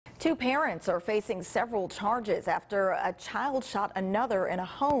Two parents are facing several charges after a child shot another in a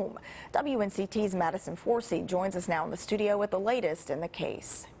home. WNCT's Madison Forsey joins us now in the studio with the latest in the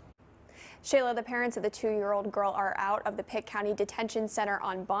case. Shayla, the parents of the 2-year-old girl are out of the Pitt County Detention Center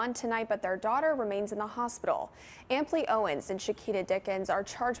on bond tonight, but their daughter remains in the hospital. Ampli Owens and Shakita Dickens are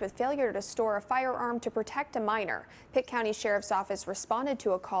charged with failure to store a firearm to protect a minor. Pitt County Sheriff's Office responded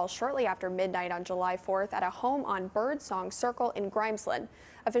to a call shortly after midnight on July 4th at a home on Birdsong Circle in Grimesland.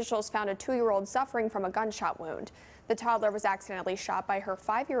 Officials found a 2-year-old suffering from a gunshot wound. The toddler was accidentally shot by her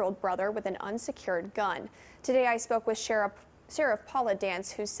 5-year-old brother with an unsecured gun. Today I spoke with Sheriff Paula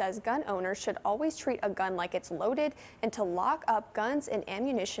Dance, who says gun owners should always treat a gun like it's loaded and to lock up guns and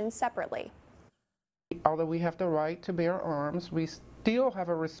ammunition separately. Although we have the right to bear arms, we still have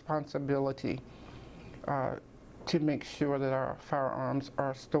a responsibility to make sure that our firearms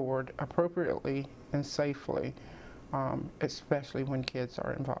are stored appropriately and safely, especially when kids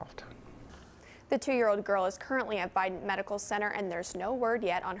are involved. The 2-year-old girl is currently at Biden Medical Center, and there's no word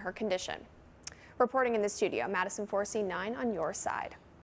yet on her condition. Reporting in the studio, Madison Forsey, 9 on your side.